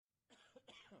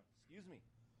Excuse me.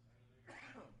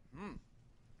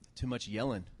 Too much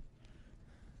yelling.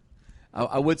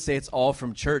 I would say it's all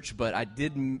from church, but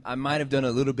I might have done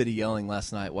a little bit of yelling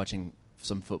last night watching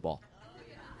some football.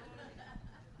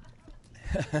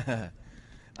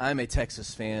 I'm a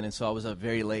Texas fan, and so I was up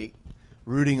very late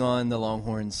rooting on the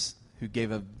Longhorns, who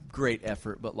gave a great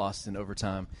effort but lost in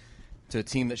overtime to a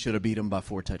team that should have beat them by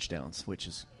 4 touchdowns, which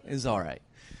is all right.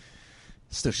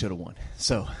 Still should have won.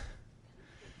 So,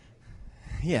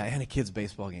 yeah, and a kids'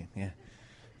 baseball game, yeah.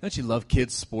 Don't you love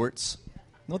kids' sports?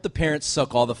 Don't the parents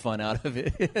suck all the fun out of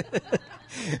it?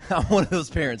 I'm one of those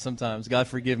parents sometimes. God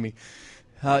forgive me.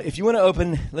 If you want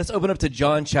to let's open up to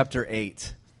John chapter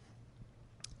 8.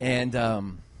 And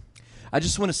I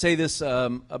just want to say this.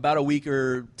 About a week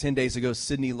or 10 days ago,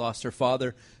 Sydney lost her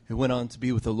father, who went on to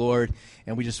be with the Lord.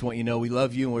 And we just want you to know we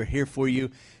love you and we're here for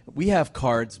you. We have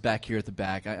cards back here at the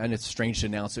back. And it's strange to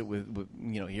announce it with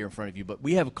here in front of you, but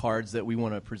we have cards that we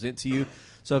want to present to you.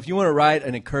 So if you want to write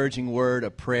an encouraging word,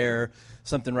 a prayer,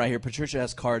 something right here, Patricia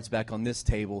has cards back on this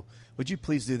table. Would you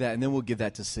please do that? And then we'll give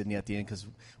that to Sydney at the end, because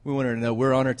we want her to know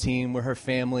we're on her team, we're her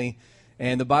family.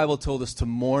 And the Bible told us to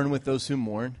mourn with those who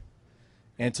mourn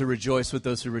and to rejoice with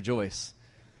those who rejoice.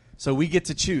 So we get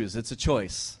to choose. It's a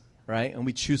choice, right? And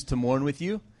we choose to mourn with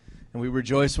you. And we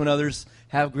rejoice when others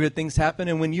have good things happen.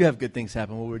 And when you have good things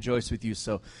happen, we'll rejoice with you.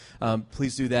 So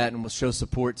please do that, and we'll show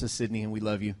support to Sydney. And we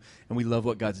love you. And we love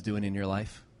what God's doing in your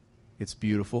life. It's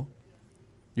beautiful.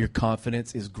 Your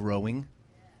confidence is growing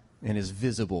and is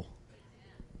visible.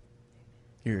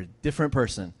 You're a different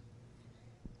person.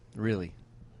 Really.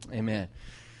 Amen.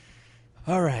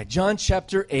 All right, John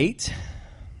chapter 8.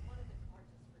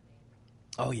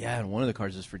 Oh, yeah, and one of the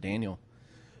cards is for Daniel.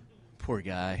 Poor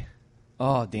guy.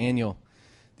 Oh, Daniel.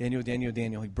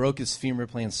 Daniel. He broke his femur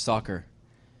playing soccer.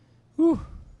 Whew.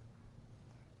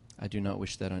 I do not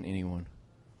wish that on anyone.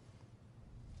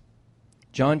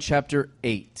 John chapter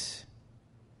 8.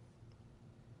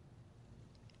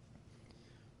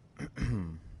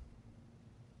 And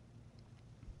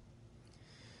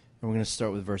we're going to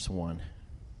start with verse 1.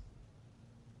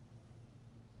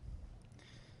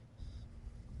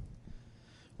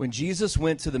 When Jesus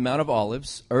went to the Mount of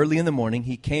Olives early in the morning,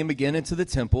 he came again into the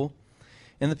temple,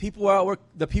 and the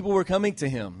people were coming to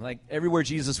him. Like everywhere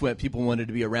Jesus went, people wanted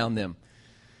to be around them.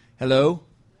 Hello?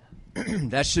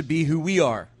 That should be who we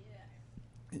are.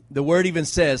 The word even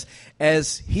says,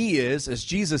 as he is, as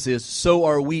Jesus is, so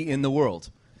are we in the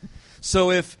world. So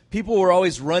if people were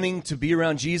always running to be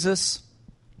around Jesus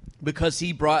because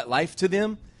he brought life to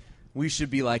them, we should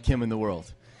be like him in the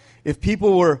world. If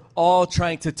people were all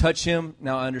trying to touch him,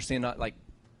 now I understand not like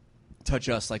touch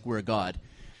us like we're a god.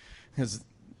 Because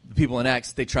the people in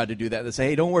Acts, they tried to do that. They say,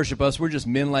 hey, don't worship us. We're just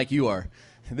men like you are.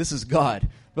 This is God.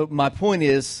 But my point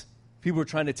is, people are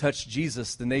trying to touch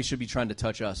Jesus, then they should be trying to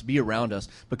touch us, be around us,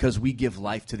 because we give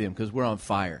life to them, because we're on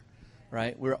fire,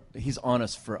 right? He's on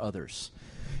us for others.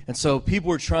 And so people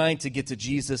were trying to get to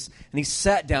Jesus, and he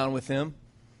sat down with them,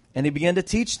 and he began to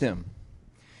teach them.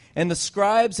 And the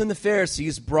scribes and the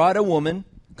Pharisees brought a woman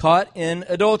caught in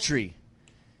adultery.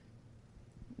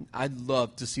 I'd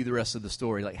love to see the rest of the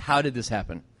story. Like, how did this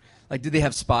happen? Like, did they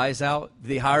have spies out? Did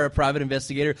they hire a private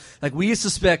investigator? Like, we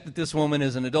suspect that this woman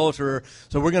is an adulterer,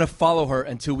 so we're going to follow her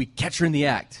until we catch her in the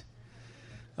act.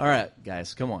 All right,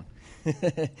 guys, come on.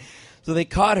 So they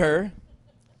caught her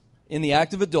in the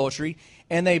act of adultery,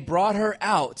 and they brought her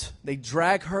out. They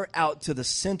dragged her out to the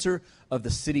center of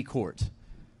the city court.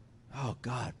 Oh,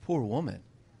 God, poor woman.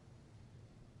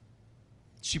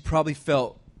 She probably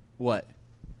felt, what?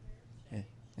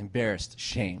 Embarrassed,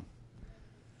 shame.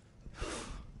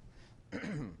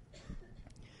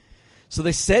 So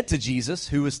they said to Jesus,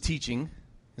 who was teaching,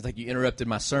 it's like you interrupted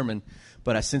my sermon,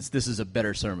 but I sense this is a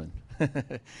better sermon.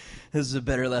 This is a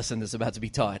better lesson that's about to be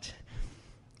taught.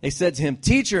 They said to him,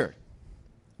 Teacher,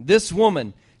 this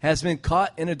woman has been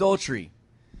caught in adultery,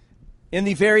 in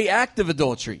the very act of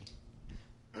adultery.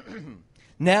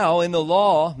 Now, in the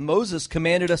law, Moses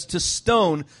commanded us to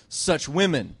stone such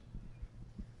women.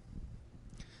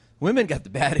 Women got the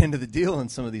bad end of the deal in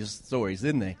some of these stories,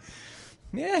 didn't they?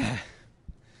 Yeah.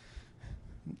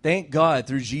 Thank God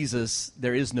through Jesus,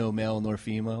 there is no male nor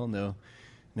female, no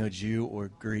Jew or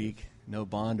Greek, no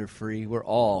bond or free. We're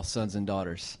all sons and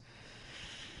daughters.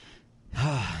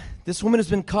 This woman has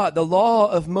been caught. The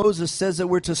law of Moses says that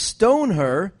we're to stone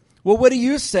her. Well, what do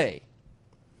you say?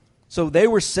 So they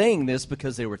were saying this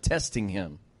because they were testing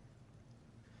him.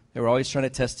 They were always trying to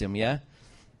test him, yeah?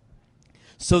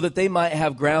 So that they might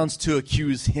have grounds to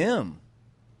accuse him.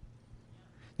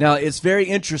 Now, it's very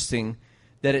interesting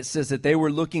that it says that they were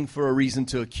looking for a reason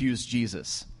to accuse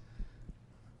Jesus.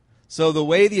 So the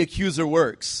way the accuser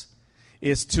works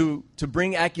is to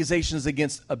bring accusations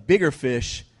against a bigger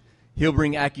fish, he'll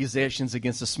bring accusations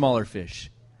against a smaller fish.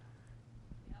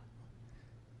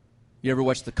 You ever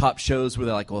watch the cop shows where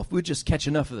they're like, well, if we just catch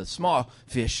enough of the small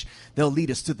fish, they'll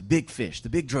lead us to the big fish, the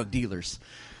big drug dealers.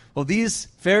 Well, these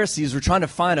Pharisees were trying to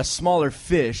find a smaller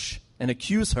fish and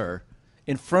accuse her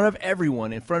in front of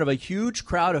everyone, in front of a huge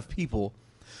crowd of people,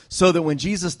 so that when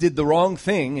Jesus did the wrong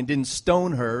thing and didn't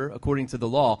stone her according to the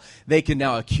law, they can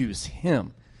now accuse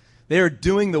him. They are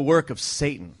doing the work of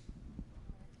Satan.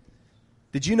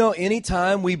 Did you know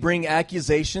anytime we bring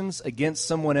accusations against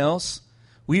someone else,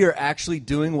 we are actually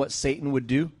doing what Satan would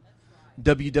do?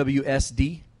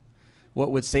 WWSD.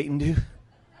 What would Satan do?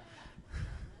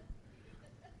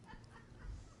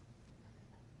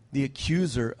 The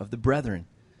accuser of the brethren,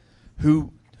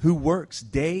 who works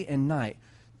day and night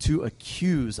to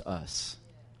accuse us.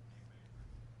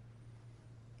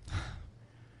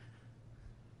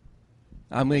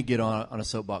 I'm going to get on a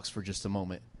soapbox for just a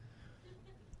moment.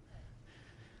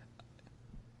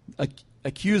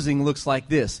 Accusing looks like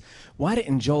this. Why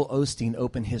didn't Joel Osteen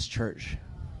open his church?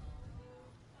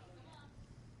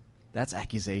 That's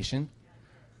accusation.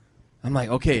 I'm like,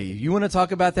 okay, you want to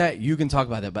talk about that? You can talk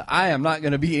about that, but I am not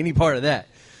going to be any part of that.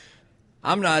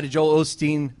 I'm not a Joel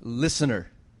Osteen listener.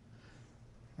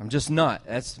 I'm just not.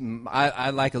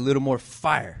 I like a little more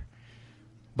fire.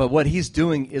 But what he's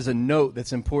doing is a note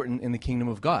that's important in the kingdom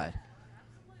of God.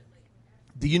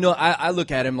 Do you know, I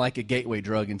look at him like a gateway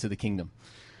drug into the kingdom.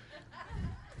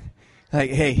 Like,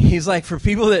 hey, he's like, for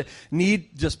people that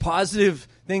need just positive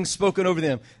things spoken over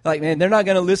them, like, man, they're not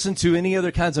going to listen to any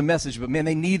other kinds of message, but man,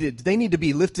 they need to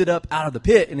be lifted up out of the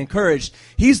pit and encouraged.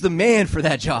 He's the man for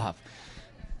that job.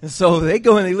 And so they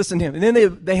go and they listen to him. And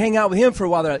then they hang out with him for a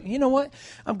while. They're like, you know what?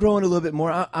 I'm growing a little bit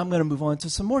more. I'm going to move on to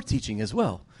some more teaching as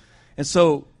well. And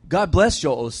so God bless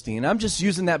Joel Osteen. I'm just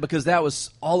using that because that was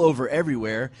all over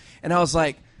everywhere. And I was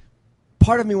like,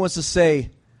 part of me wants to say,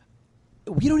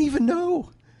 we don't even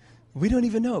know. We don't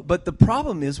even know. But the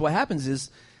problem is, what happens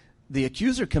is the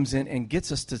accuser comes in and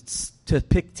gets us to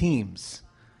pick teams.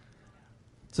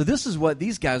 So this is what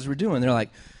these guys were doing. They're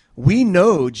like, we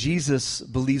know Jesus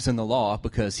believes in the law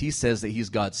because he says that he's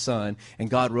God's son and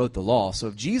God wrote the law. So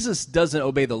if Jesus doesn't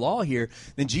obey the law here,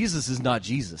 then Jesus is not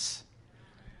Jesus.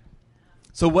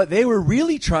 So what they were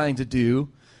really trying to do,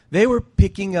 they were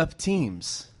picking up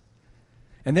teams.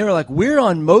 And they were like, we're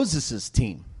on Moses'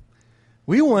 team.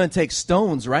 We want to take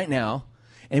stones right now,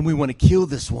 and we want to kill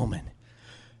this woman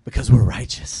because we're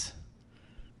righteous.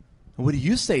 What do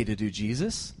you say to do,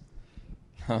 Jesus?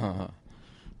 I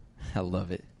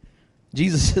love it.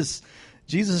 Jesus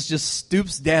just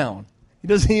stoops down. He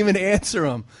doesn't even answer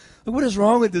him. Like, what is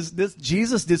wrong with this?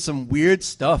 Jesus did some weird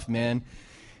stuff, man.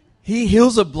 He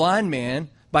heals a blind man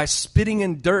by spitting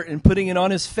in dirt and putting it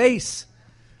on his face.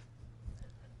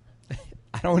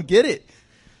 I don't get it.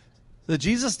 So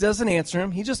Jesus doesn't answer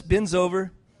him. He just bends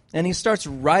over and he starts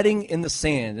writing in the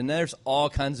sand. And there's all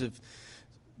kinds of,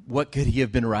 what could he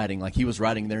have been writing? Like he was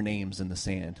writing their names in the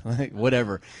sand. Like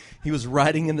whatever. He was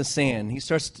writing in the sand. He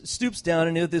stoops down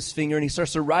and with his finger and he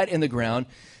starts to write in the ground,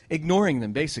 ignoring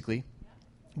them basically.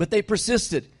 But they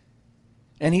persisted.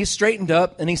 And he straightened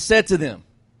up and he said to them,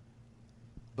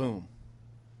 boom,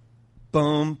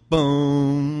 boom,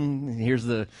 boom. And here's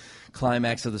the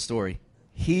climax of the story.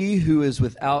 He who is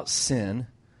without sin,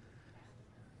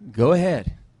 go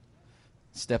ahead,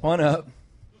 step on up,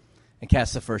 and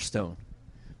cast the first stone.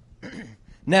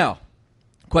 Now,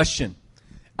 question.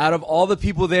 Out of all the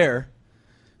people there,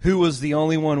 who was the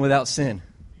only one without sin?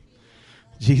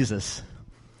 Jesus.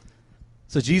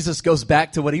 So Jesus goes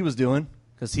back to what he was doing,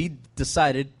 because he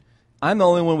decided, I'm the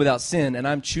only one without sin, and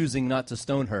I'm choosing not to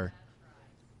stone her.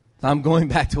 I'm going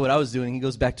back to what I was doing. He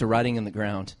goes back to writing in the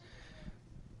ground.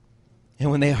 And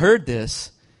when they heard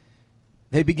this,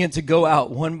 they began to go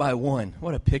out one by one.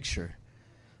 What a picture.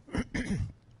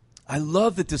 I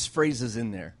love that this phrase is in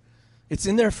there. It's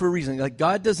in there for a reason. Like,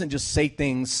 God doesn't just say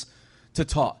things to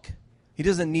talk. He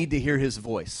doesn't need to hear his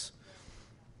voice.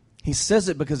 He says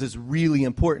it because it's really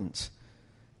important.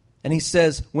 And he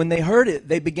says, when they heard it,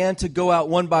 they began to go out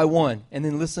one by one. And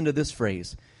then listen to this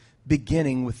phrase,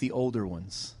 beginning with the older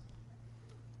ones.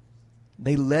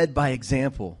 They led by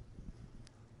example.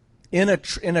 In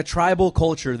a tribal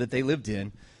culture that they lived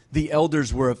in, the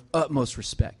elders were of utmost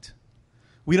respect.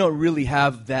 We don't really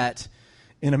have that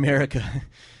in America.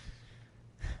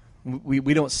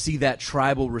 We don't see that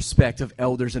tribal respect of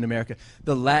elders in America.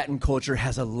 The Latin culture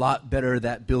has a lot better of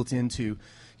that built into.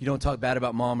 You don't talk bad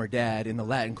about mom or dad in the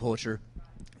Latin culture.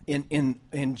 In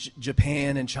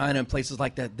Japan and China and places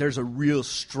like that, there's a real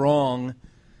strong,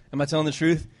 am I telling the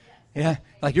truth? Yeah,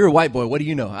 like you're a white boy. What do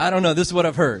you know? I don't know. This is what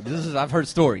I've heard. I've heard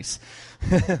stories.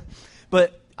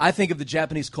 But I think of the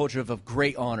Japanese culture of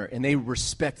great honor, and they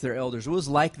respect their elders. It was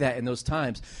like that in those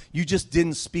times. You just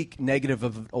didn't speak negative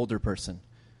of an older person.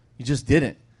 You just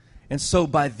didn't. And so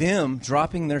by them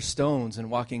dropping their stones and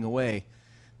walking away,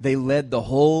 they led the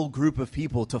whole group of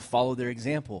people to follow their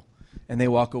example, and they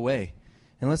walk away.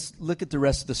 And let's look at the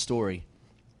rest of the story.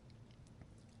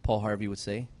 Paul Harvey would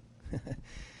say,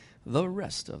 the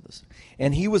rest of this.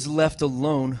 And he was left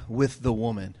alone with the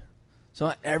woman.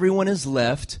 So everyone is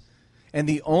left, and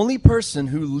the only person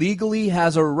who legally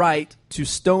has a right to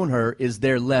stone her is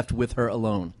there left with her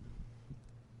alone.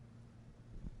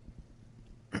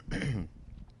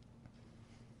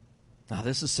 Now,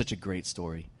 this is such a great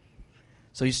story.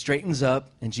 So he straightens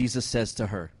up, and Jesus says to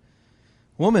her,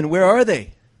 "Woman, where are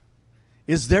they?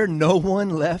 Is there no one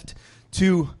left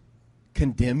to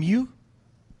condemn you,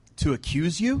 to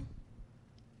accuse you?"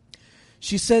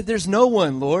 She said, "There's no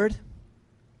one, Lord."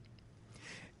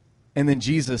 And then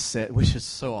Jesus said, which is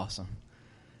so awesome,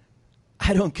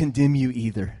 "I don't condemn you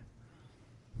either."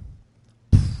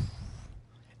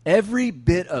 Every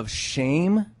bit of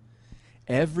shame,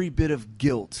 every bit of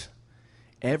guilt,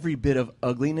 every bit of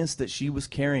ugliness that she was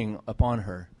carrying upon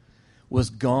her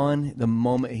was gone the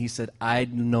moment he said, "I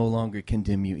no longer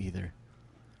condemn you either.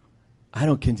 I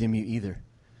don't condemn you either.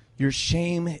 Your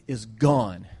shame is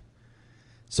gone."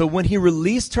 So when he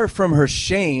released her from her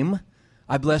shame,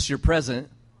 I bless your present,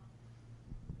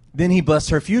 then he blessed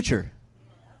her future.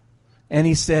 And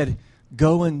he said,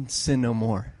 "Go and sin no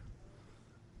more."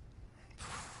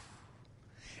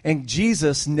 And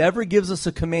Jesus never gives us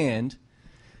a command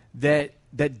that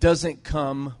doesn't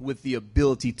come with the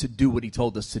ability to do what he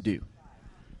told us to do.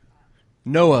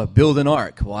 Noah, build an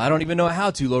ark. Well, I don't even know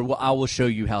how to, Lord. Well, I will show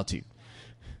you how to.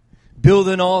 Build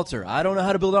an altar. I don't know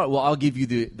how to build an altar. Well, I'll give you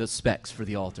the specs for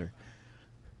the altar.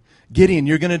 Gideon,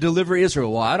 you're going to deliver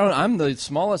Israel. Well, I'm the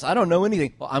smallest. I don't know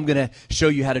anything. Well, I'm going to show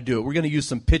you how to do it. We're going to use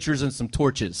some pitchers and some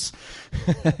torches.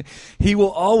 He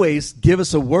will always give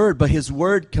us a word, but his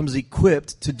word comes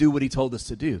equipped to do what he told us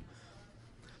to do.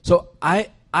 So I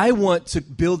want to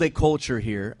build a culture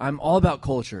here. I'm all about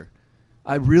culture.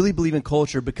 I really believe in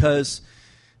culture because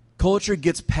culture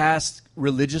gets past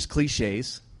religious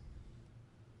cliches.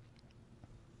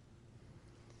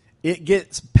 It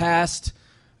gets past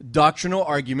doctrinal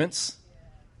arguments.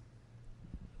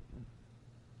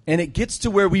 And it gets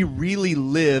to where we really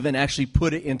live and actually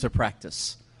put it into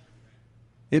practice.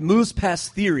 It moves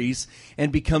past theories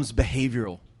and becomes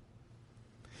behavioral.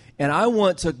 And I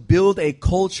want to build a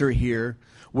culture here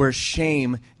where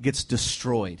shame gets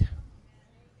destroyed.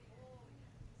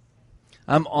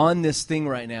 I'm on this thing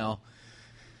right now.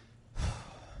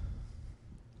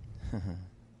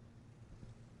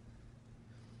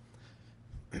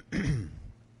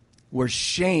 Where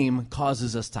shame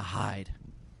causes us to hide.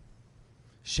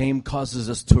 Shame causes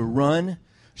us to run.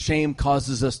 Shame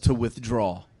causes us to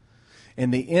withdraw.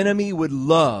 And the enemy would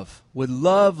love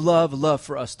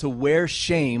for us to wear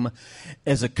shame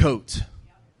as a coat.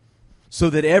 So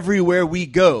that everywhere we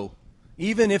go,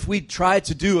 even if we try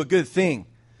to do a good thing,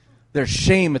 there's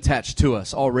shame attached to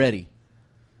us already.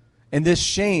 And this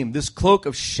shame, this cloak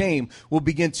of shame, will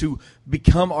begin to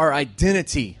become our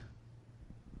identity.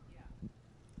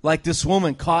 Like this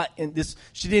woman caught in this,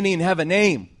 she didn't even have a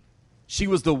name. She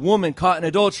was the woman caught in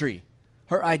adultery.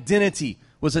 Her identity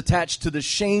was attached to the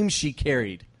shame she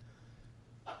carried.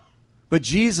 But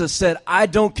Jesus said, "I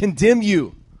don't condemn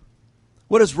you."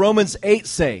 What does Romans 8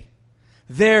 say?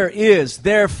 There is,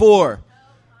 therefore.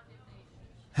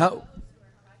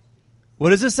 What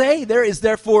does it say? There is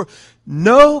therefore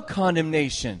no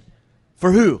condemnation.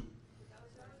 For who?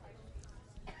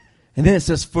 And then it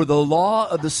says, "For the law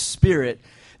of the Spirit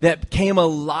that came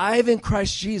alive in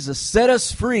Christ Jesus set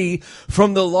us free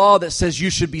from the law that says you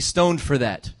should be stoned for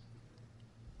that."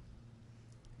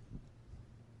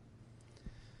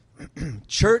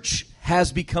 Church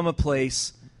has become a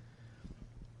place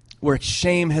where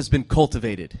shame has been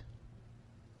cultivated.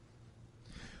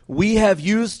 We have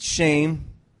used shame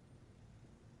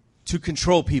to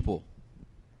control people.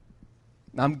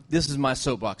 This is my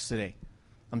soapbox today.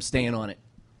 I'm staying on it.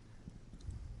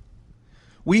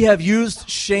 We have used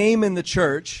shame in the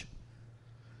church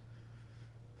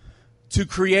to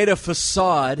create a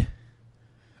facade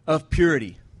of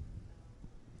purity.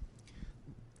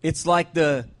 It's like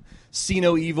the see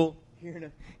no evil,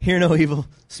 hear no evil,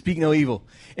 speak no evil.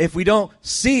 If we don't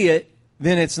see it,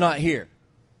 then it's not here.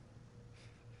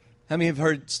 How many have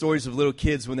heard stories of little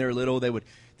kids when they were little,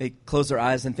 they close their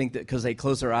eyes and think that because they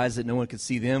close their eyes that no one could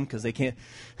see them because they can't.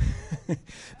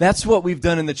 That's what we've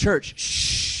done in the church.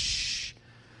 Shh.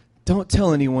 Don't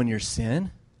tell anyone your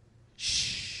sin.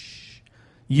 Shh.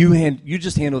 You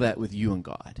just handle that with you and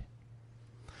God.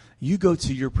 You go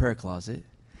to your prayer closet,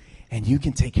 and you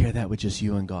can take care of that with just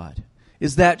you and God.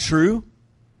 Is that true?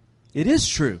 It is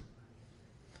true.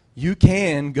 You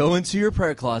can go into your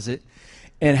prayer closet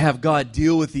and have God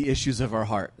deal with the issues of our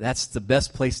heart. That's the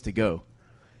best place to go.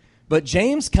 But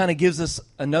James kind of gives us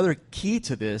another key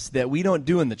to this that we don't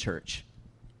do in the church.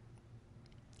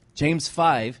 James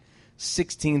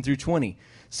 5:16 through 20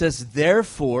 says,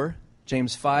 therefore,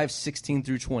 James 5:16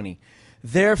 through 20,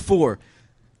 therefore,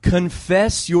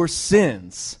 confess your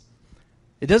sins.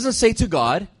 It doesn't say to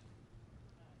God. It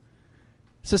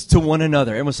says to one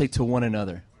another. Everyone say to one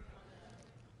another.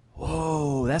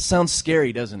 Whoa, that sounds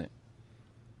scary, doesn't it?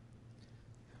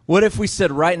 What if we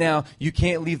said right now, you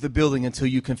can't leave the building until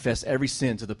you confess every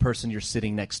sin to the person you're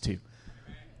sitting next to?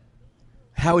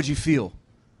 How would you feel?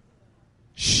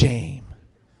 Shame.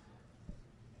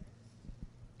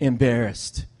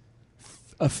 Embarrassed.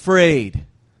 Afraid.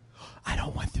 I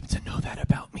don't want them to know that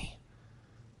about me.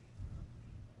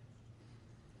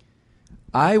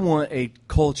 I want a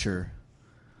culture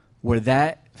where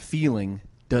that feeling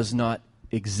does not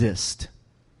exist.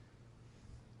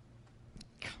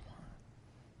 Come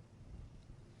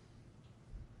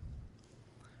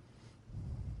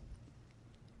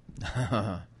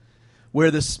on.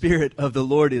 Where the Spirit of the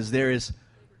Lord is, there is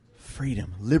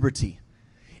freedom, liberty.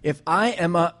 If I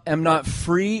am not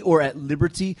free or at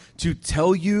liberty to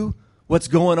tell you what's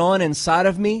going on inside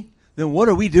of me, then what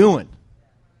are we doing?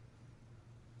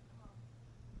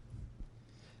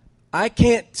 I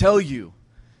can't tell you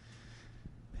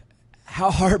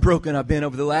how heartbroken I've been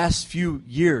over the last few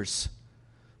years.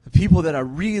 The people that I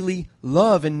really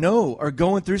love and know are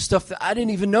going through stuff that I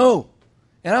didn't even know.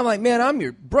 And I'm like, man, I'm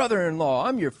your brother-in-law,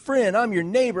 I'm your friend, I'm your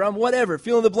neighbor, I'm whatever,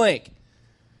 fill in the blank.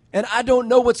 And I don't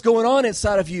know what's going on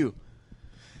inside of you.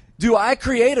 Do I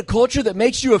create a culture that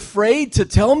makes you afraid to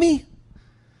tell me?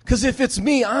 Because if it's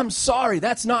me, I'm sorry.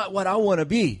 That's not what I want to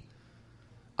be.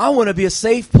 I want to be a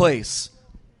safe place.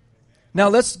 Now,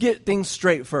 let's get things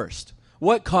straight first.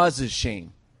 What causes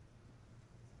shame?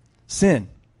 Sin.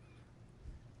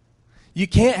 You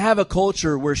can't have a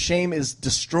culture where shame is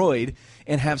destroyed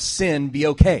and have sin be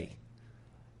okay.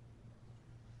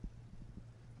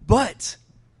 But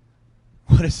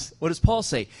what does Paul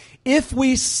say? If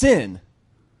we sin,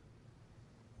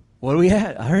 what do we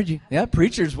have? I heard you. Yeah,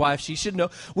 preacher's wife, she should know.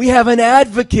 We have an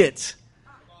advocate,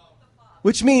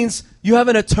 which means you have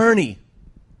an attorney,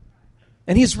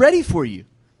 and he's ready for you.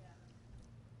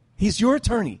 He's your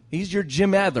attorney. He's your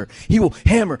Jim Adler. He will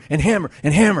hammer and hammer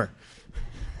and hammer.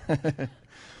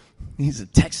 He's a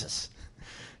Texas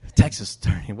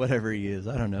attorney, whatever he is.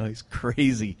 I don't know. He's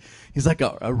crazy. He's like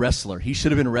a wrestler. He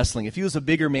should have been wrestling. If he was a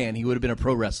bigger man, he would have been a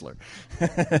pro wrestler.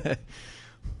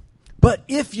 But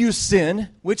if you sin,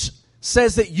 which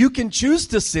says that you can choose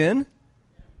to sin.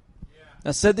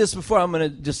 I said this before. I'm going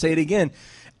to just say it again.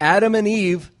 Adam and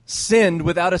Eve sinned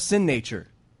without a sin nature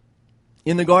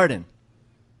in the garden.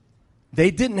 They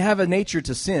didn't have a nature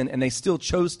to sin, and they still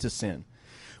chose to sin.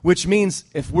 Which means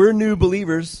if we're new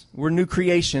believers, we're new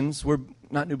creations, we're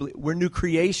new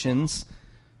creations,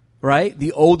 right?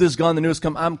 The old is gone, the new has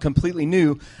come. I'm completely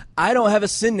new. I don't have a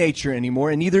sin nature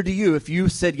anymore, and neither do you if you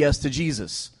said yes to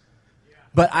Jesus.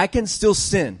 But I can still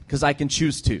sin because I can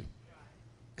choose to.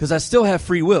 Because I still have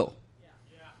free will.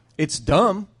 It's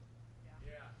dumb.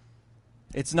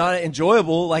 It's not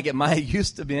enjoyable like it might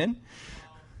used to have been.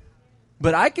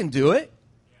 But I can do it.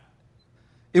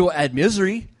 It will add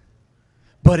misery.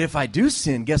 But if I do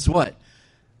sin, guess what?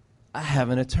 I have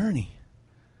an attorney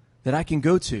that I can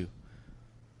go to.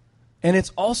 And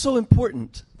it's also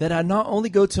important that I not only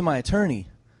go to my attorney,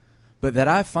 but that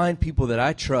I find people that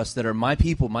I trust that are my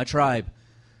people, my tribe,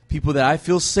 people that I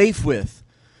feel safe with,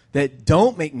 that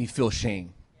don't make me feel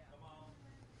shame.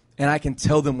 And I can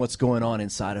tell them what's going on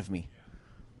inside of me.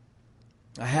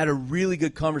 I had a really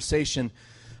good conversation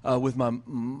with my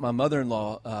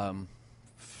mother-in-law,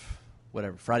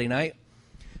 Friday night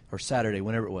or Saturday,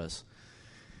 whenever it was.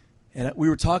 And we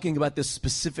were talking about this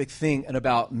specific thing and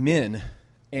about men.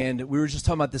 And we were just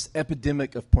talking about this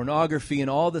epidemic of pornography and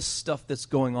all this stuff that's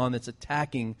going on that's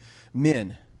attacking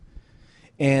men.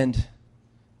 And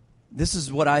this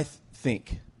is what I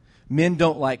think. Men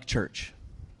don't like church.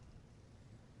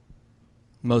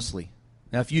 Mostly.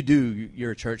 Now, if you do,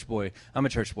 you're a church boy. I'm a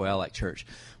church boy. I like church.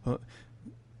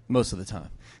 Most of the time.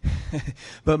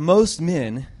 But most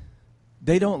men,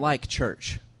 they don't like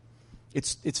church.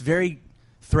 It's very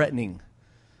threatening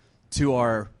to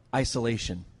our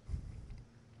isolation.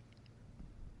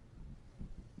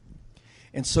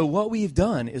 And so what we've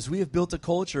done is we have built a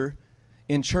culture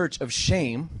in church of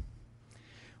shame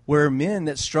where men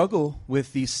that struggle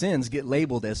with these sins get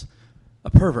labeled as a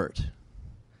pervert.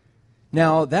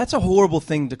 Now, that's a horrible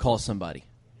thing to call somebody.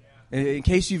 In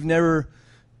case you've never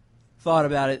thought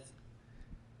about it,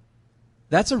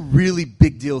 that's a really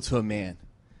big deal to a man.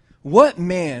 What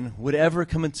man would ever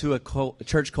come into a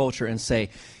church culture and say,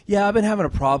 yeah, I've been having a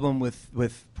problem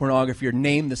with pornography, or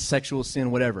name the sexual sin,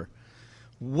 whatever?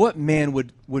 What man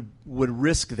would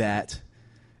risk that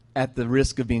at the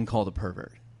risk of being called a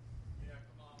pervert? Yeah,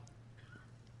 come on.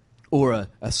 Or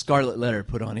a scarlet letter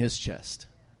put on his chest.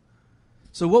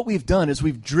 So what we've done is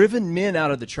we've driven men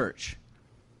out of the church,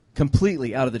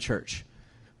 completely out of the church,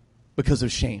 because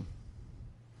of shame.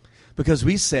 Because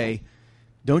we say,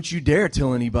 don't you dare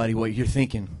tell anybody what you're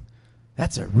thinking.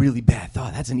 That's a really bad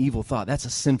thought. That's an evil thought. That's a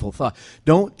sinful thought.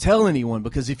 Don't tell anyone,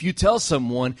 because if you tell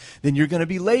someone, then you're going to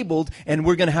be labeled, and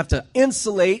we're going to have to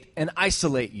insulate and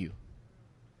isolate you.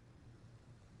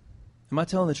 Am I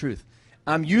telling the truth?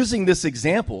 I'm using this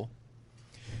example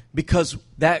because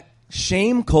that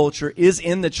shame culture is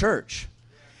in the church.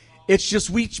 It's just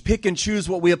we pick and choose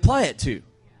what we apply it to.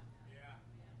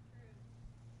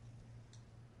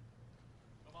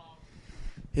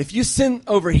 If you sin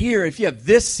over here, if you have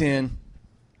this sin,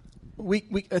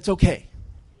 it's okay.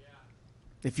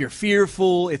 If you're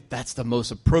fearful, if that's the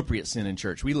most appropriate sin in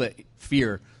church, we let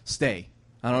fear stay.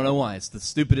 I don't know why. It's the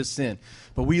stupidest sin.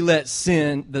 But we let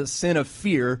the sin of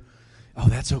fear, oh,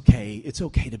 that's okay. It's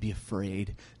okay to be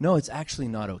afraid. No, it's actually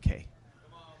not okay.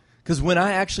 Because when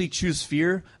I actually choose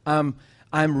fear, I'm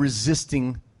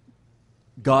resisting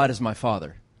God as my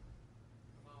Father.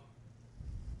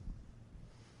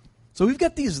 So we've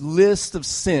got these lists of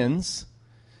sins,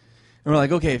 and we're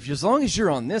like, okay, as long as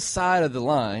you're on this side of the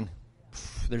line,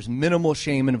 there's minimal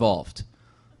shame involved.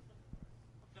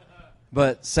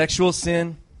 But sexual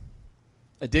sin,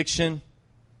 addiction,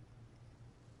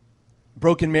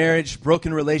 broken marriage,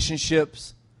 broken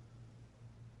relationships,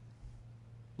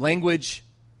 language,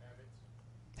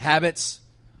 habits.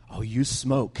 Oh, you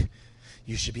smoke.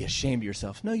 You should be ashamed of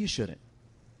yourself. No, you shouldn't.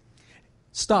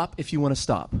 Stop if you want to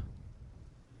stop.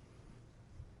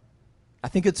 I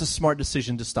think it's a smart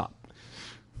decision to stop.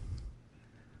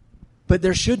 But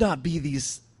there should not be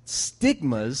these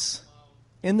stigmas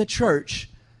in the church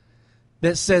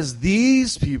that says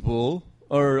these people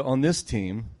are on this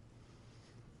team,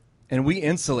 and we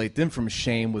insulate them from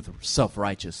shame with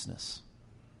self-righteousness.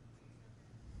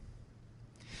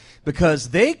 Because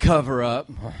they cover up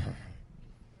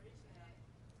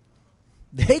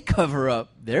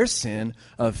their sin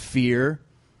of fear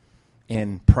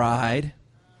and pride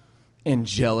and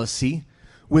jealousy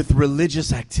with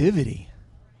religious activity.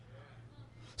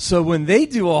 So when they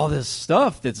do all this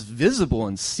stuff that's visible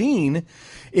and seen,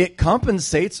 it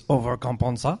compensates,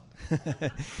 overcompensa.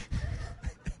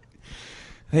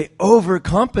 They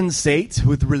overcompensate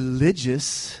with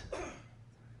religious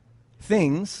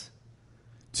things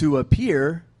to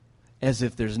appear as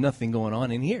if there's nothing going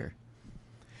on in here.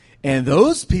 And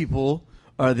those people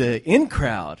are the in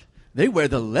crowd. They wear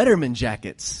the Letterman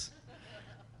jackets.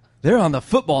 They're on the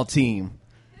football team.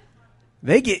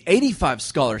 They get 85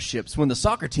 scholarships when the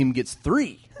soccer team gets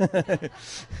 3.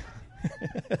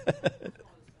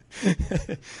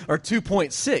 Or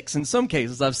 2.6. In some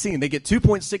cases I've seen they get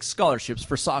 2.6 scholarships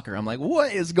for soccer. I'm like,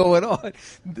 what is going on?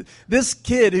 This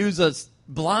kid who's a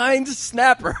blind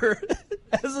snapper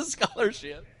has a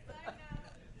scholarship.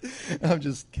 I'm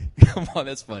just kidding. Come on,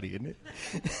 that's funny, isn't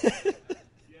it?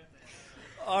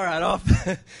 All right,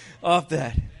 off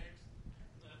that.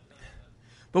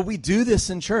 But we do this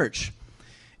in church.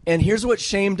 And here's what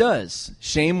shame does.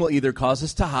 Shame will either cause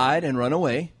us to hide and run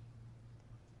away.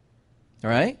 All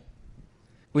right?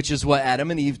 Which is what Adam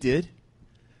and Eve did.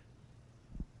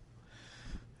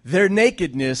 Their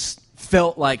nakedness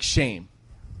felt like shame.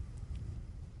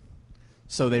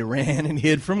 So they ran and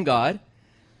hid from God.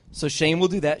 So shame will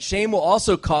do that. Shame will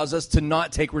also cause us to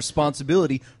not take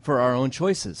responsibility for our own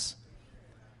choices.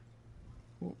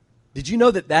 Did you know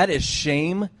that is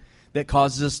shame that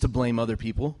causes us to blame other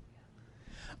people?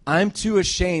 I'm too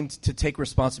ashamed to take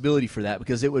responsibility for that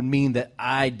because it would mean that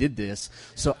I did this.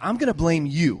 So I'm going to blame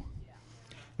you.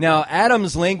 Now,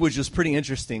 Adam's language is pretty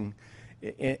interesting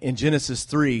in Genesis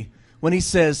 3 when he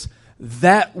says,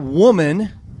 that woman,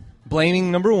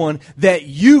 blaming number one, that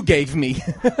you gave me.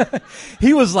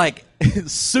 He was like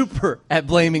super at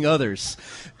blaming others.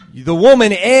 The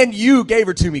woman and you gave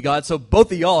her to me, God, so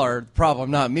both of y'all are the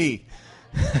problem, not me.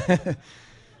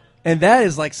 And that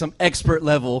is like some expert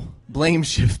level blame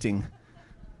shifting.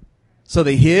 So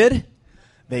they hid.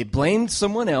 They blamed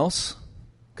someone else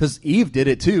because Eve did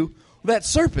it too. That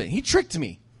serpent, he tricked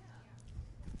me.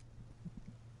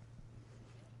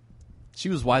 She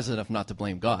was wise enough not to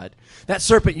blame God. That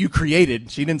serpent you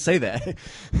created, she didn't say that.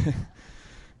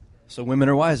 So women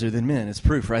are wiser than men. It's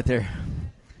proof right there.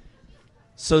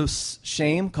 So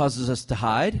shame causes us to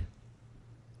hide,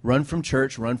 run from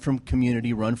church, run from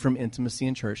community, run from intimacy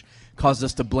in church, causes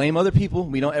us to blame other people.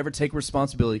 We don't ever take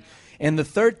responsibility. And the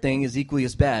third thing is equally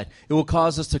as bad. It will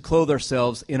cause us to clothe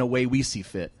ourselves in a way we see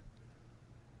fit.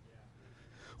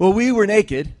 Well, we were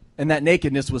naked, and that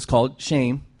nakedness was called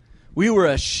shame. We were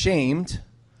ashamed,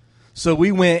 so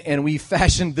we went and we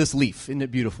fashioned this leaf. Isn't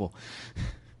it beautiful?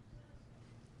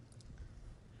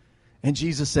 And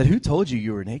Jesus said, who told you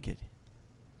you were naked?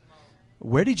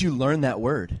 Where did you learn that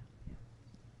word?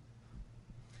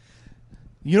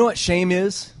 You know what shame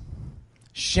is?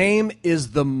 Shame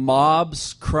is the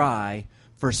mob's cry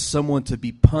for someone to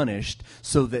be punished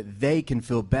so that they can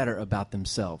feel better about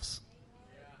themselves.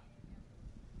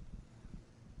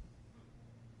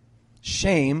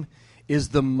 Shame is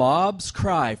the mob's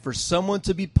cry for someone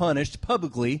to be punished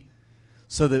publicly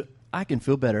so that I can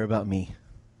feel better about me.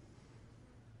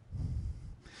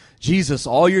 Jesus,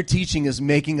 all your teaching is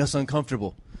making us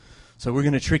uncomfortable. So we're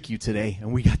going to trick you today.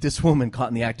 And we got this woman caught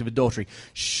in the act of adultery.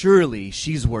 Surely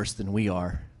she's worse than we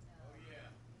are.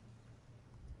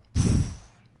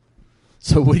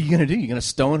 So what are you going to do? You're going to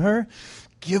stone her?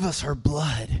 Give us her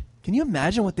blood. Can you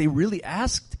imagine what they really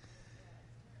asked?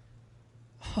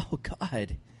 Oh,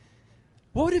 God.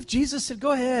 What if Jesus said,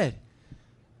 go ahead?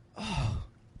 Oh.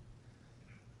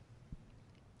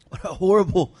 What a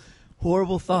horrible,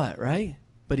 horrible thought, right?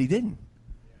 But he didn't.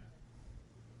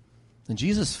 And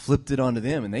Jesus flipped it onto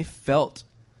them, and they felt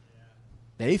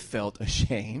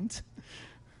ashamed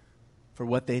for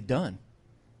what they'd done.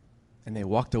 And they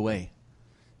walked away.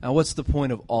 Now, what's the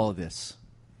point of all of this?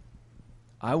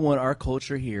 I want our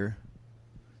culture here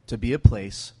to be a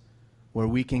place where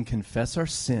we can confess our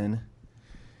sin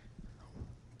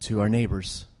to our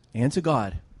neighbors and to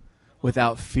God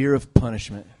without fear of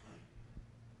punishment.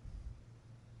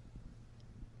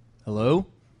 Hello?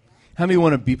 How many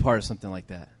want to be part of something like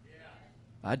that?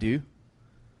 I do.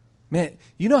 Man,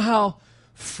 you know how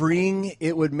freeing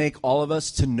it would make all of us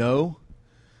to know?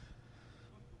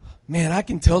 Man, I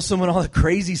can tell someone all the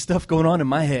crazy stuff going on in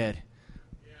my head.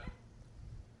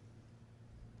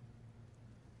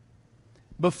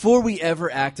 Before we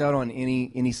ever act out on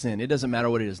any sin, it doesn't matter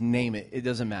what it is, name it, it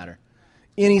doesn't matter.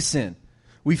 Any sin,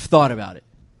 we've thought about it.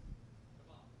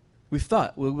 We've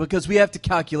thought, because we have to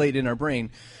calculate in our brain,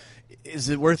 is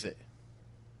it worth it?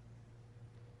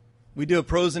 We do a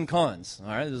pros and cons.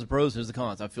 All right, there's the pros, there's the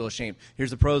cons. I feel ashamed.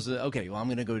 Here's the pros. Okay, well, I'm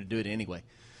going to go do it anyway.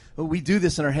 But we do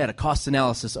this in our head, a cost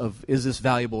analysis of, is this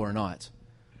valuable or not?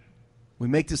 We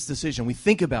make this decision. We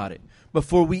think about it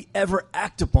before we ever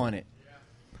act upon it.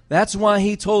 That's why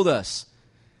he told us.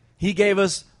 He gave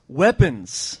us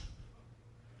weapons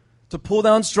to pull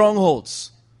down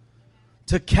strongholds,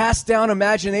 to cast down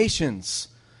imaginations.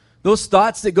 Those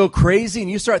thoughts that go crazy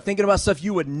and you start thinking about stuff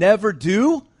you would never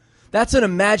do, that's an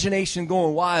imagination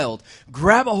going wild.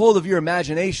 Grab a hold of your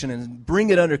imagination and bring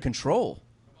it under control.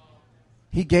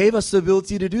 He gave us the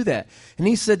ability to do that. And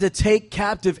he said to take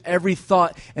captive every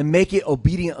thought and make it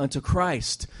obedient unto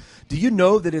Christ. Do you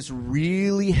know that it's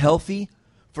really healthy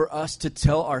for us to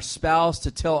tell our spouse, to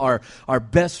tell our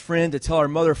best friend, to tell our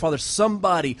mother or father,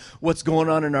 somebody what's going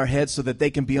on in our head so that they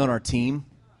can be on our team?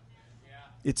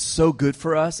 It's so good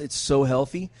for us. It's so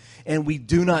healthy. And we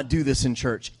do not do this in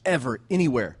church, ever,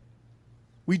 anywhere.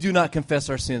 We do not confess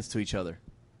our sins to each other.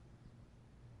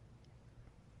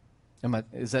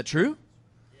 Is that true?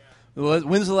 Yeah.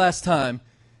 When's the last time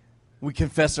we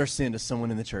confessed our sin to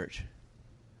someone in the church?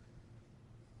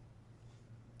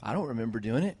 I don't remember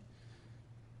doing it.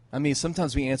 I mean,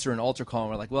 sometimes we answer an altar call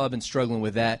and we're like, well, I've been struggling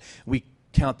with that. We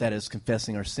count that as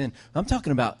confessing our sin. I'm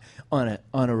talking about on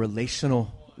a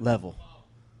relational level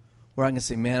where I can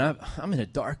say, man, I'm in a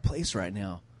dark place right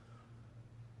now.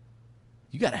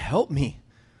 You got to help me.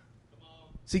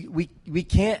 See, we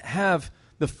can't have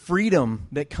the freedom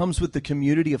that comes with the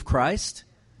community of Christ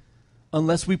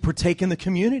unless we partake in the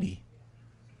community.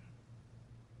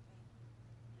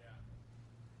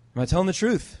 Am I telling the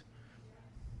truth?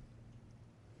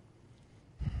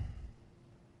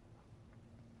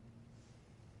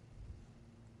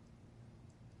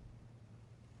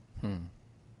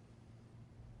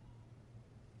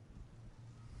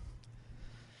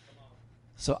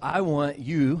 So I want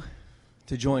you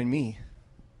to join me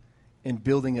in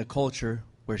building a culture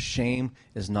where shame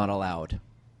is not allowed.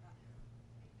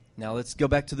 Now let's go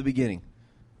back to the beginning.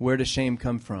 Where does shame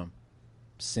come from?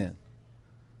 Sin.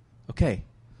 Okay,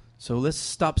 so let's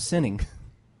stop sinning.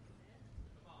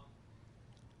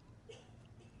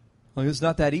 Like, it's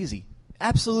not that easy.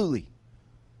 Absolutely.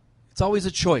 It's always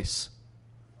a choice.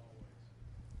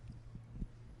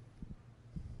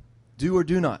 Do or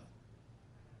do not.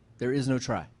 There is no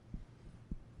try.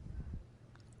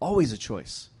 Always a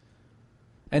choice.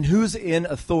 And who's in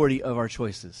authority of our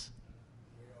choices?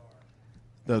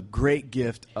 The great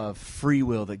gift of free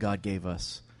will that God gave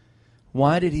us.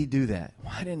 Why did he do that?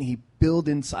 Why didn't he build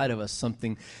inside of us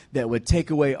something that would take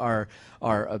away our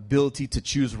ability to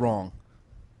choose wrong?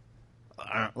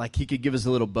 Like he could give us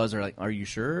a little buzzer, like, are you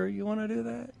sure you want to do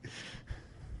that?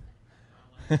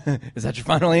 Is that your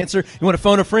final answer? You want to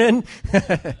phone a friend?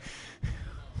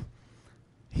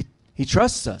 He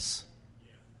trusts us.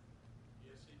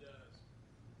 Yes, he does.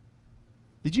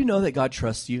 Did you know that God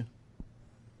trusts you?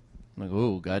 I'm like,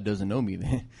 oh, God doesn't know me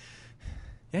then.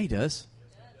 Yeah, he does.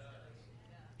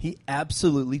 He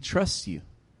absolutely trusts you.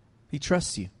 He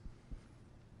trusts you.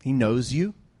 He knows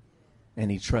you, and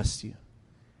he trusts you.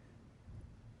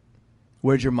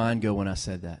 Where'd your mind go when I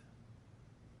said that?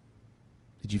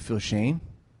 Did you feel shame?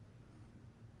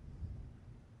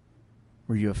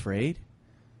 Were you afraid?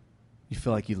 You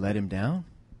feel like you let him down?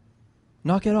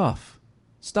 Knock it off.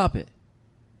 Stop it.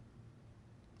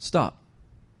 Stop.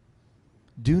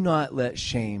 Do not let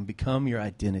shame become your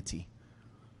identity.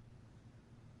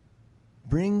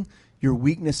 Bring your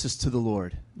weaknesses to the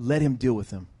Lord. Let him deal with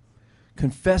them.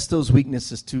 Confess those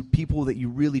weaknesses to people that you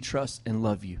really trust and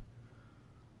love you,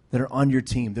 that are on your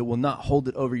team, that will not hold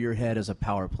it over your head as a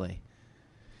power play.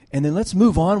 And then let's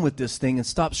move on with this thing and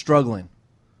stop struggling.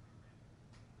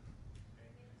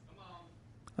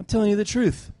 I'm telling you the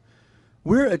truth.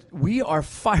 We are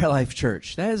Fire Life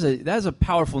Church. That is a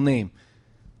powerful name.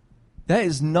 That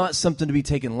is not something to be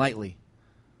taken lightly.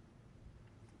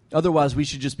 Otherwise, we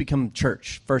should just become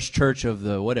church. First church of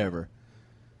the whatever.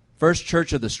 First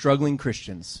church of the struggling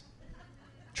Christians.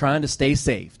 Trying to stay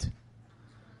saved.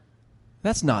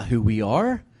 That's not who we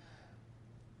are.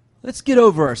 Let's get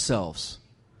over ourselves.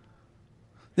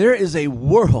 There is a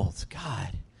world,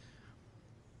 God.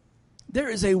 There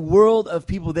is a world of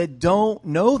people that don't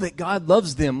know that God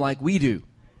loves them like we do.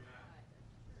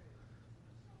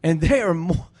 And they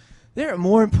are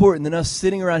more important than us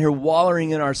sitting around here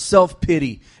wallowing in our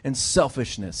self-pity and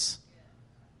selfishness.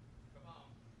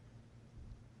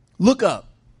 Look up.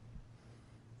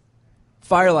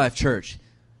 Fire Life Church.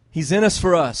 He's in us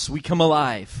for us. We come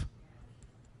alive.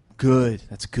 Good.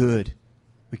 That's good.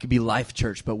 We could be Life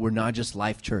Church, but we're not just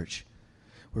Life Church.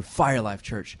 We're Fire Life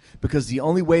Church. Because the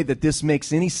only way that this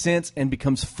makes any sense and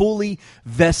becomes fully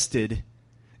vested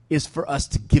is for us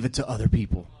to give it to other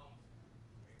people.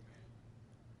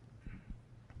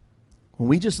 When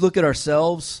we just look at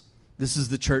ourselves, this is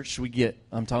the church we get.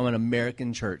 I'm talking about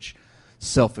American church.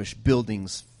 Selfish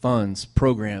buildings, funds,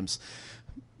 programs,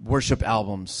 worship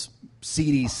albums,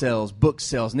 CD sales, book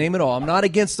sales, name it all. I'm not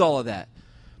against all of that.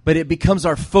 But it becomes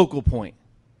our focal point.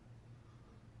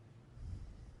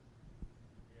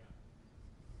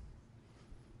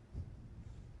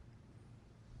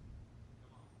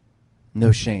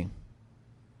 No shame.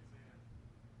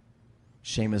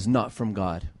 Shame is not from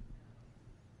God.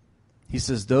 He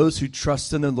says those who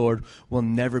trust in the Lord will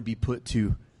never be put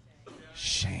to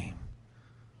shame.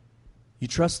 You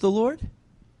trust the Lord?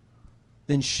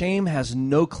 Then shame has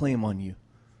no claim on you.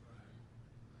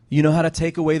 You know how to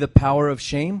take away the power of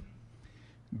shame?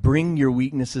 Bring your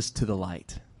weaknesses to the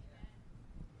light.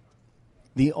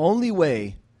 The only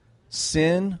way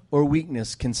sin or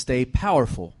weakness can stay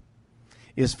powerful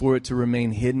is for it to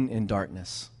remain hidden in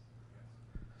darkness.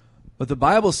 But the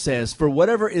Bible says, for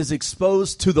whatever is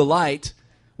exposed to the light,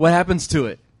 what happens to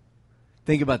it?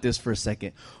 Think about this for a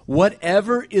second.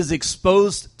 Whatever is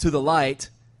exposed to the light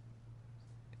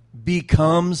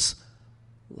becomes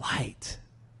light.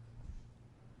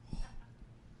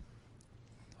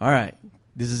 All right,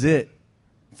 this is it.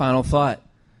 Final thought.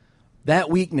 That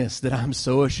weakness that I'm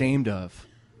so ashamed of,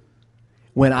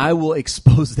 when I will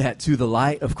expose that to the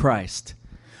light of Christ,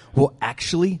 will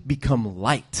actually become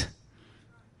light.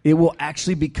 It will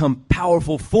actually become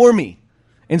powerful for me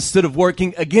instead of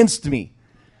working against me.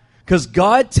 Because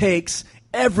God takes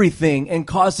everything and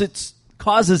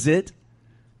causes it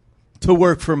to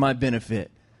work for my benefit.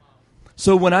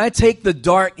 So when I take the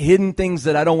dark, hidden things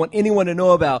that I don't want anyone to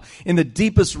know about in the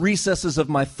deepest recesses of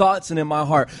my thoughts and in my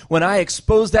heart, when I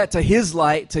expose that to His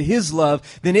light, to His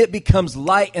love, then it becomes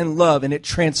light and love, and it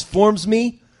transforms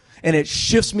me, and it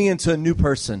shifts me into a new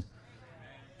person.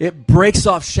 It breaks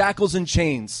off shackles and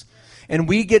chains. And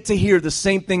we get to hear the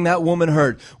same thing that woman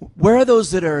heard. Where are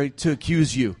those that are to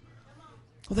accuse you?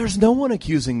 Well, there's no one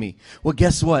accusing me. Well,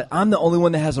 guess what? I'm the only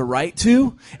one that has a right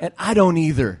to, and I don't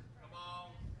either.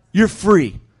 You're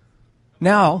free.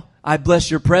 Now, I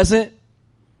bless your present,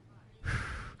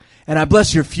 And I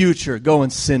bless your future. Go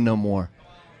and sin no more.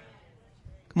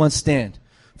 Come on, stand.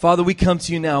 Father, we come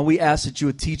to you now. We ask that you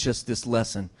would teach us this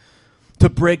lesson, to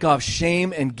break off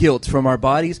shame and guilt from our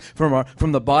bodies,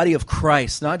 from the body of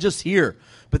Christ, not just here,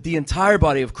 but the entire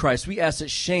body of Christ. We ask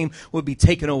that shame would be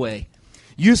taken away.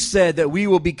 You said that we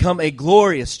will become a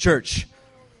glorious church,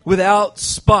 without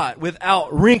spot,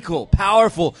 without wrinkle,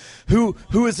 powerful, who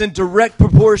is in direct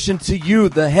proportion to you,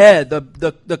 the head,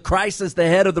 the Christ is the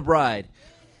head of the bride.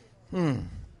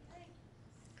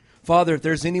 Father, if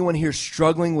there's anyone here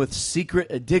struggling with secret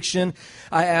addiction,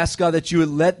 I ask, God, that you would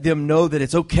let them know that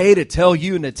it's okay to tell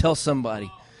you and to tell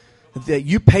somebody. That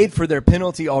you paid for their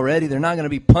penalty already. They're not going to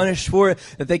be punished for it.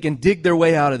 That they can dig their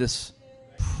way out of this.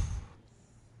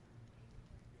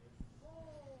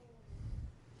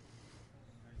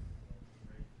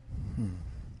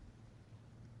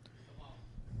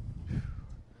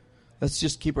 Let's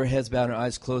just keep our heads bowed and our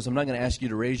eyes closed. I'm not going to ask you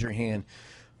to raise your hand.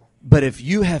 But if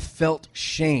you have felt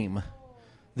shame,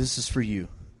 this is for you.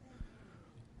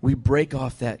 We break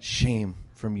off that shame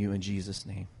from you in Jesus'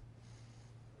 name.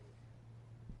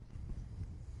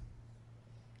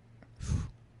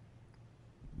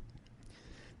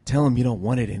 Tell him you don't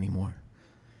want it anymore.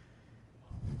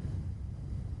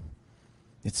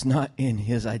 It's not in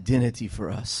his identity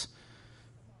for us.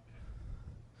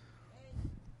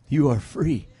 You are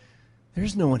free.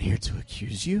 There's no one here to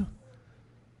accuse you.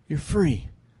 You're free.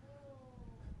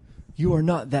 You are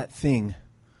not that thing.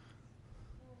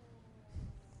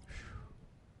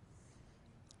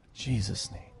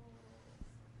 Jesus' name.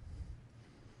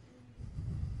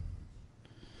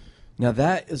 Now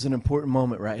that is an important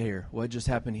moment right here. What just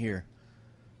happened here.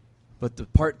 But the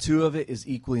part 2 of it is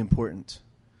equally important.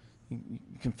 You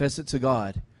confess it to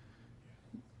God.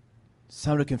 It's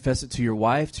time to confess it to your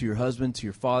wife, to your husband, to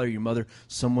your father, your mother,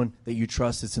 someone that you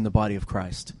trust that's in the body of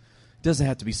Christ. It doesn't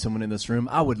have to be someone in this room.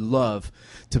 I would love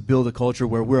to build a culture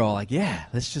where we're all like, yeah,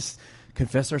 let's just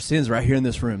confess our sins right here in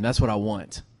this room. That's what I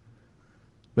want.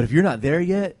 But if you're not there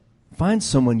yet, find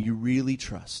someone you really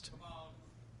trust.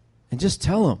 And just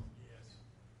tell them.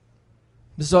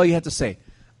 This is all you have to say.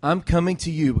 I'm coming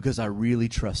to you because I really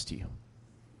trust you.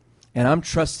 And I'm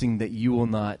trusting that you will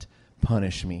not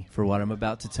punish me for what I'm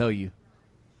about to tell you.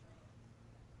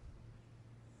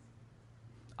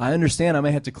 I understand I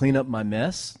may have to clean up my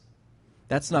mess.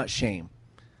 That's not shame.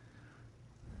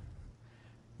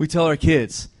 We tell our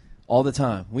kids all the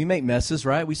time, we make messes,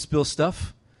 right? We spill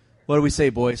stuff. What do we say,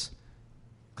 boys?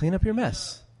 Clean up your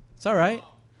mess. It's all right.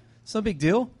 It's no big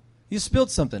deal. You spilled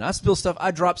something. I spill stuff.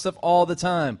 I drop stuff all the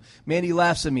time. Mandy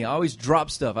laughs at me. I always drop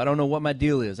stuff. I don't know what my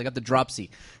deal is. I got the dropsy.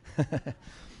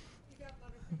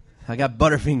 I got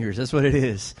butterfingers. That's what it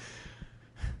is.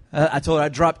 I told her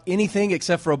I'd drop anything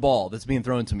except for a ball that's being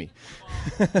thrown to me.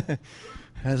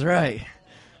 That's right.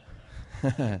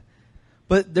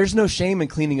 But there's no shame in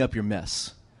cleaning up your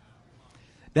mess.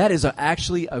 That is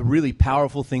actually a really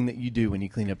powerful thing that you do when you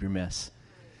clean up your mess.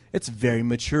 It's very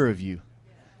mature of you.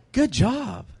 Good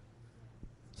job.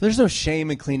 So there's no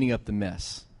shame in cleaning up the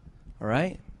mess. All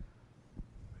right?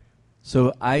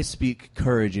 So I speak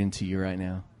courage into you right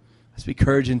now. I speak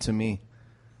courage into me.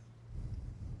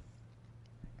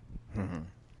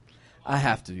 I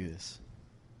have to do this.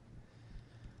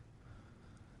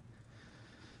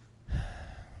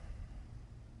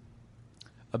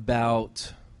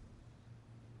 About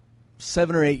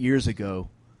 7 or 8 years ago,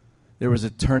 there was a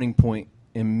turning point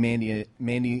in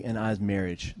Mandy and I's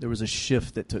marriage. There was a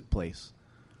shift that took place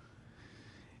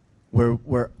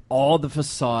where all the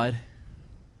facade,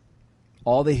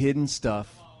 all the hidden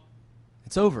stuff,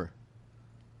 it's over.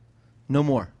 No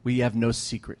more. We have no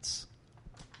secrets.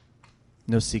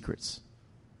 No secrets.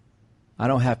 I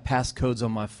don't have passcodes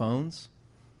on my phones,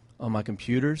 on my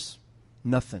computers,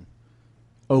 nothing.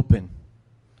 Open.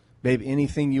 Babe,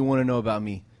 anything you want to know about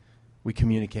me, we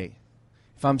communicate.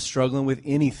 If I'm struggling with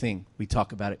anything, we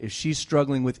talk about it. If she's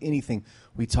struggling with anything,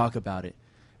 we talk about it.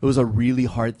 It was a really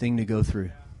hard thing to go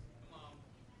through.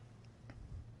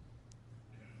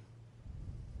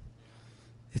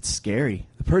 It's scary.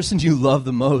 The person you love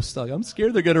the most, like, I'm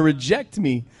scared they're going to reject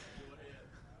me.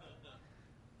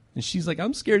 And she's like,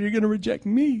 I'm scared you're going to reject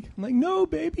me. I'm like, no,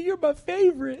 baby, you're my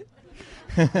favorite.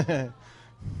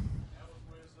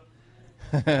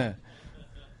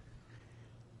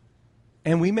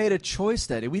 And we made a choice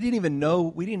that we didn't even know,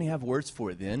 we didn't have words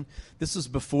for it then. This was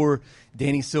before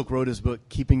Danny Silk wrote his book,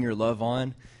 Keeping Your Love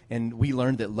On. And we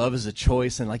learned that love is a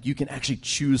choice, and like you can actually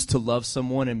choose to love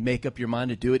someone and make up your mind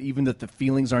to do it, even if the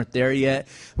feelings aren't there yet.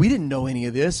 We didn't know any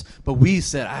of this, but we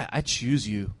said, I choose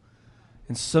you.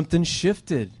 And something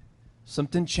shifted.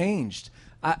 Something changed.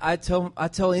 I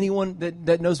tell anyone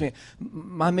that knows me,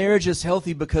 my marriage is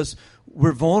healthy because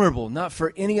we're vulnerable, not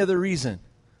for any other reason.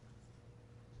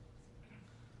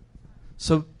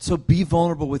 So be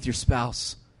vulnerable with your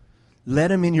spouse.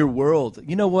 Let him in your world.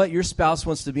 You know what? Your spouse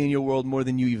wants to be in your world more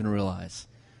than you even realize.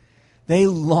 They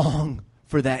long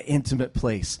for that intimate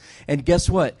place. And guess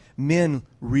what? Men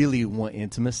really want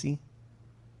intimacy.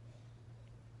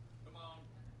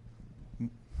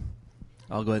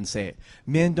 I'll go ahead and say it.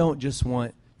 Men don't just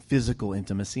want physical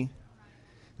intimacy.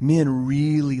 Men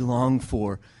really long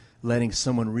for letting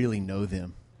someone really know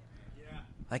them. Yeah.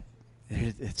 Like,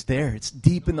 it's there. It's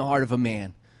deep in the heart of a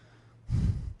man.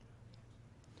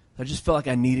 I just felt like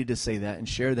I needed to say that and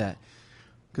share that.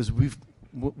 Because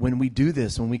when we do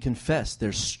this, when we confess,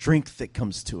 there's strength that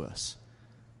comes to us.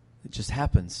 It just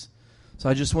happens. So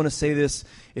I just want to say this.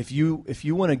 If you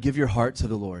want to give your heart to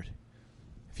the Lord,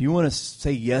 if you want to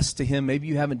say yes to him, maybe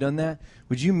you haven't done that,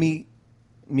 would you meet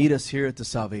us here at the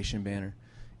Salvation Banner?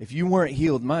 If you weren't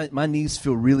healed, my knees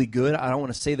feel really good. I don't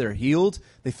want to say they're healed.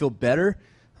 They feel better.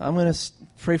 I'm going to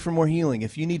pray for more healing.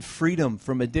 If you need freedom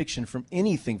from addiction, from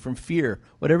anything, from fear,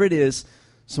 whatever it is,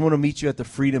 someone will meet you at the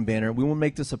Freedom Banner. We will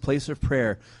make this a place of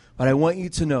prayer. But I want you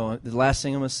to know, the last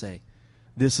thing I'm going to say,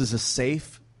 this is a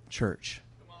safe church.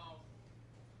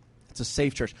 It's a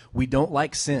safe church. We don't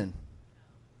like sin.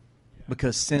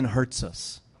 Because sin hurts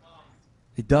us.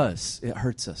 It does. It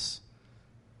hurts us.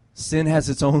 Sin has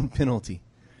its own penalty.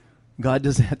 God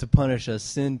doesn't have to punish us.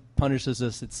 Sin punishes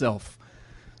us itself.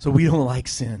 So we don't like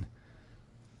sin.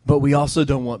 But we also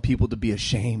don't want people to be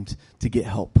ashamed to get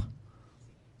help.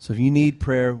 So if you need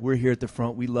prayer, we're here at the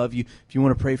front. We love you. If you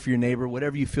want to pray for your neighbor,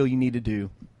 whatever you feel you need to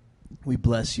do, we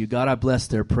bless you. God, I bless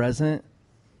their present.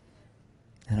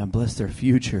 And I bless their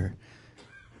future.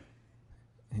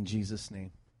 In Jesus'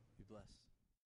 name.